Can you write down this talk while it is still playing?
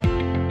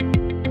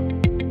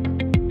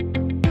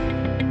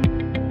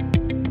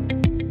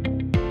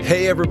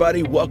Hey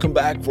everybody, welcome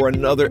back for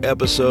another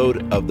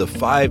episode of the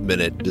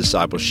 5-Minute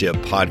Discipleship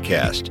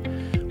Podcast.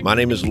 My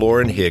name is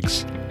Lauren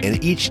Hicks,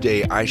 and each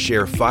day I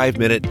share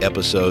 5-minute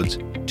episodes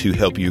to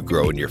help you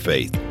grow in your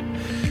faith.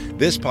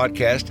 This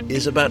podcast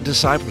is about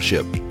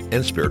discipleship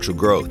and spiritual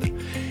growth.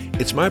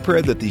 It's my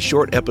prayer that these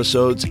short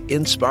episodes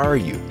inspire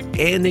you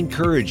and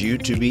encourage you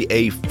to be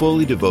a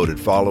fully devoted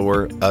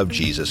follower of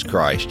Jesus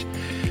Christ.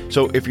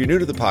 So if you're new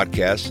to the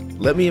podcast,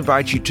 let me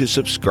invite you to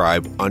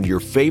subscribe on your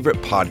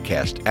favorite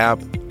podcast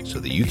app so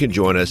that you can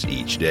join us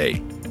each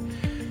day.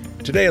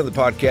 Today on the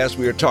podcast,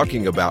 we are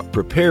talking about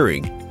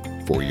preparing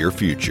for your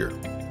future.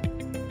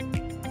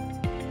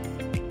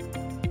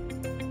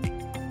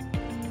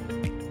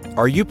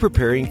 Are you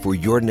preparing for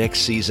your next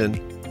season?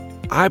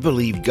 I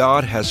believe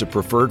God has a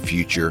preferred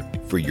future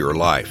for your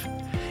life.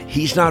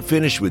 He's not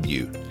finished with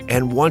you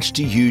and wants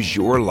to use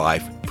your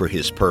life for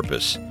His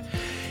purpose.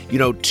 You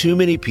know, too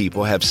many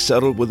people have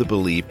settled with the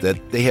belief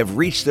that they have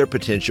reached their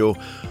potential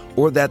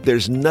or that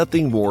there's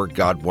nothing more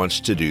God wants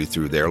to do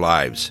through their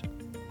lives.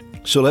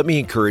 So let me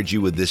encourage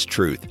you with this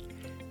truth.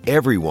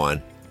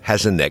 Everyone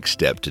has a next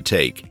step to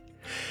take.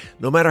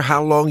 No matter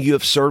how long you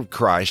have served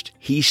Christ,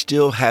 He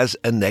still has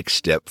a next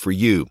step for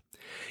you.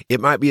 It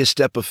might be a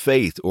step of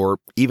faith or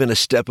even a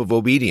step of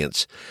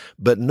obedience,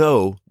 but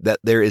know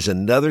that there is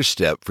another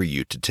step for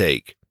you to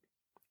take.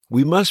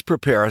 We must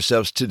prepare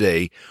ourselves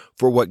today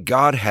for what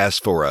God has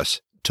for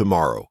us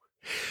tomorrow.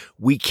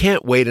 We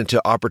can't wait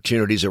until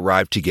opportunities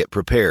arrive to get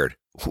prepared.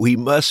 We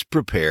must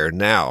prepare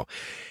now.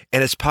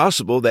 And it's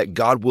possible that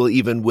God will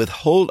even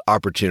withhold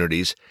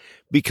opportunities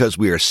because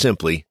we are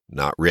simply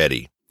not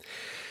ready.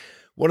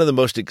 One of the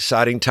most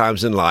exciting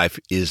times in life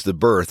is the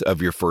birth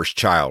of your first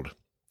child.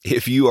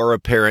 If you are a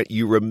parent,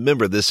 you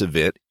remember this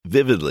event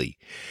vividly.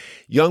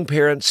 Young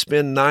parents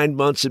spend 9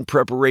 months in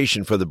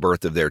preparation for the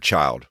birth of their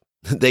child.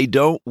 They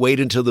don't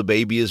wait until the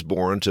baby is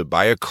born to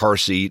buy a car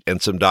seat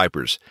and some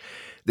diapers.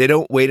 They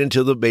don't wait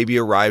until the baby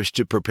arrives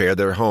to prepare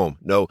their home.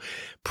 No,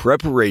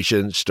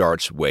 preparation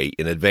starts way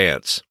in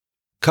advance.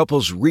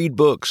 Couples read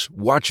books,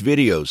 watch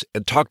videos,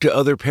 and talk to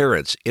other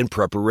parents in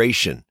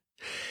preparation.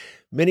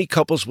 Many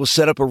couples will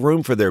set up a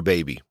room for their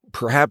baby.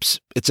 Perhaps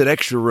it's an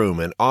extra room,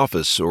 an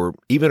office, or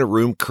even a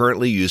room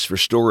currently used for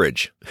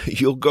storage.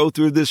 You'll go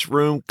through this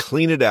room,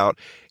 clean it out,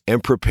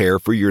 and prepare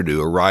for your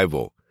new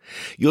arrival.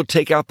 You'll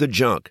take out the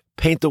junk,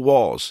 paint the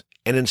walls,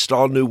 and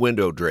install new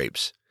window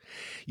drapes.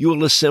 You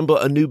will assemble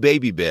a new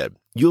baby bed.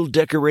 You'll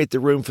decorate the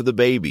room for the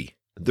baby.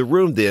 The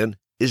room then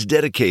is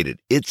dedicated.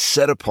 It's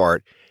set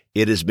apart.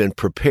 It has been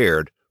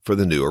prepared for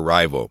the new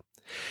arrival.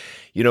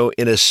 You know,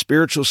 in a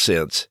spiritual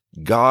sense,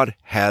 God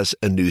has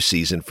a new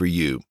season for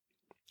you.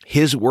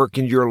 His work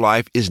in your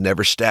life is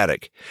never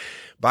static.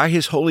 By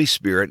His Holy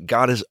Spirit,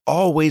 God is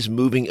always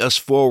moving us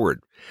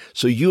forward.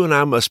 So you and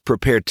I must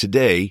prepare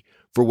today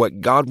for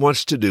what God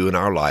wants to do in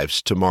our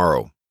lives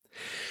tomorrow.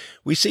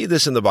 We see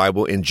this in the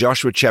Bible in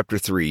Joshua chapter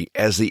 3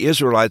 as the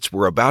Israelites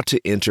were about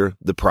to enter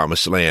the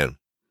Promised Land.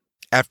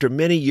 After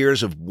many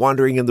years of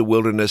wandering in the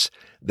wilderness,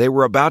 they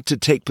were about to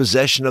take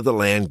possession of the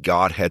land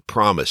God had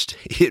promised.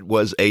 It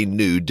was a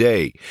new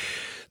day.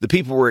 The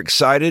people were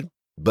excited,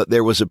 but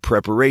there was a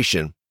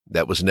preparation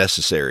that was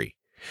necessary.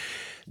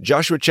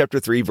 Joshua chapter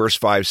 3 verse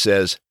 5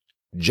 says,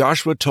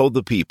 Joshua told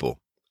the people,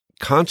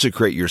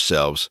 "Consecrate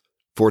yourselves,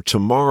 for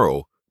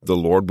tomorrow the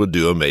Lord will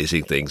do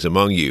amazing things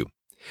among you."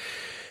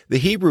 The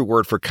Hebrew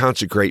word for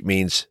consecrate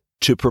means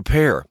to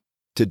prepare,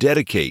 to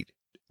dedicate,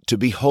 to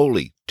be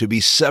holy, to be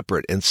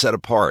separate and set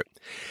apart.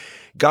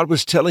 God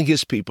was telling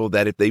His people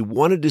that if they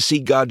wanted to see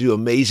God do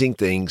amazing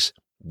things,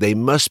 they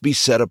must be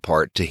set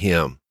apart to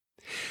Him.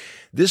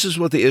 This is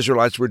what the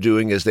Israelites were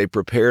doing as they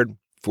prepared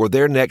for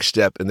their next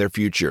step in their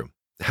future.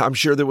 I'm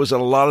sure there was a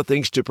lot of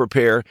things to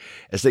prepare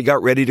as they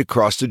got ready to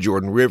cross the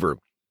Jordan River,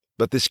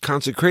 but this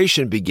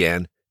consecration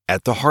began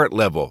at the heart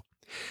level.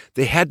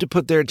 They had to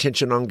put their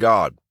attention on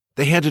God.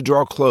 They had to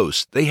draw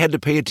close. They had to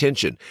pay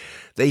attention.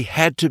 They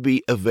had to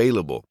be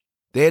available.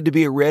 They had to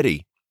be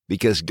ready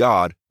because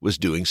God was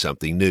doing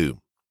something new.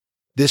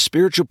 This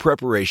spiritual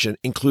preparation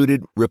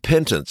included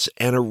repentance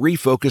and a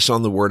refocus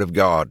on the Word of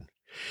God.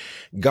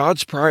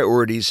 God's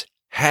priorities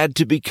had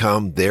to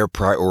become their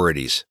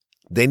priorities.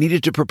 They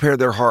needed to prepare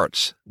their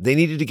hearts. They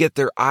needed to get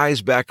their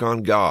eyes back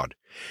on God.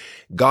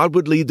 God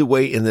would lead the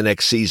way in the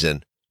next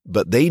season,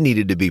 but they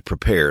needed to be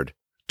prepared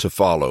to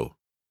follow.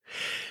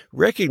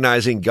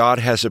 Recognizing God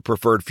has a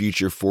preferred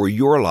future for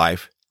your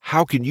life,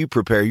 how can you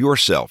prepare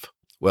yourself?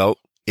 Well,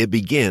 it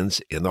begins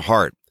in the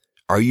heart.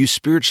 Are you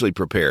spiritually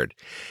prepared?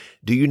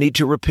 Do you need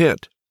to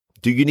repent?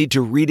 Do you need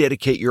to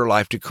rededicate your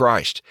life to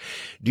Christ?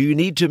 Do you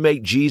need to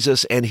make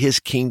Jesus and His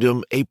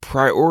kingdom a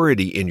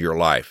priority in your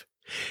life?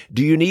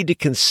 Do you need to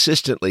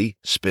consistently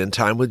spend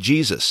time with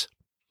Jesus?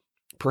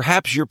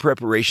 Perhaps your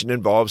preparation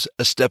involves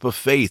a step of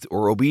faith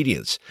or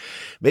obedience.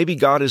 Maybe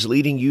God is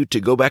leading you to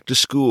go back to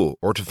school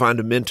or to find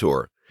a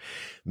mentor.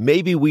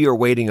 Maybe we are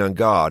waiting on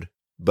God,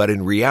 but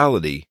in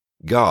reality,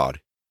 God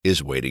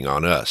is waiting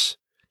on us.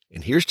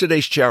 And here's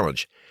today's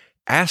challenge.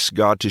 Ask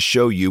God to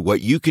show you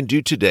what you can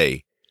do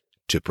today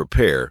to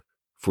prepare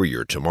for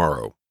your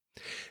tomorrow.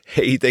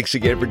 Hey, thanks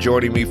again for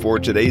joining me for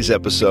today's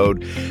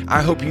episode.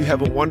 I hope you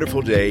have a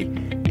wonderful day.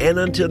 And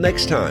until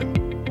next time,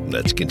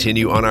 let's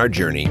continue on our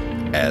journey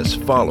as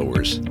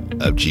followers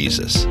of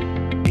Jesus.